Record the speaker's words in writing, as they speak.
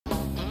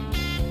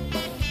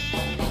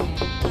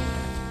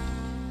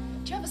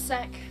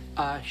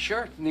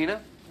Sure,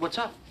 Nina. What's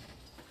up?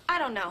 I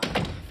don't know.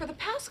 For the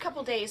past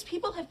couple days,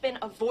 people have been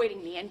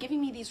avoiding me and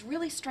giving me these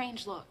really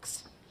strange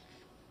looks.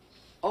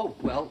 Oh,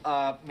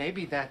 well,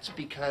 maybe that's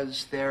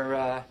because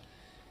they're,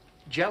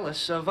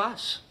 jealous of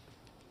us.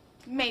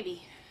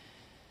 Maybe.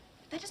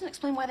 That doesn't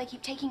explain why they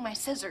keep taking my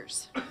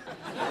scissors.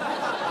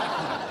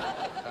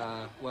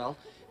 Well,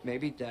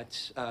 maybe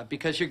that's,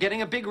 because you're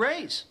getting a big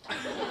raise.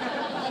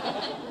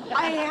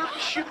 I am?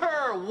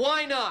 Sure,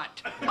 why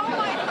not? Oh,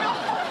 my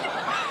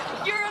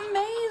God! You're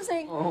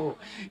amazing! Oh,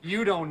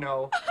 you don't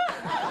know.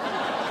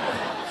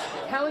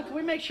 Hallie, can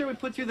we make sure we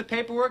put through the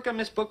paperwork on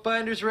Miss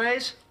Bookbinder's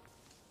raise?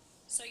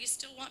 So you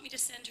still want me to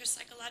send her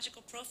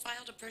psychological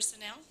profile to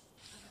personnel?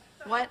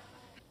 What?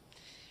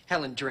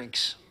 Helen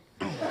drinks.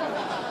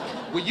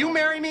 Will you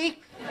marry me?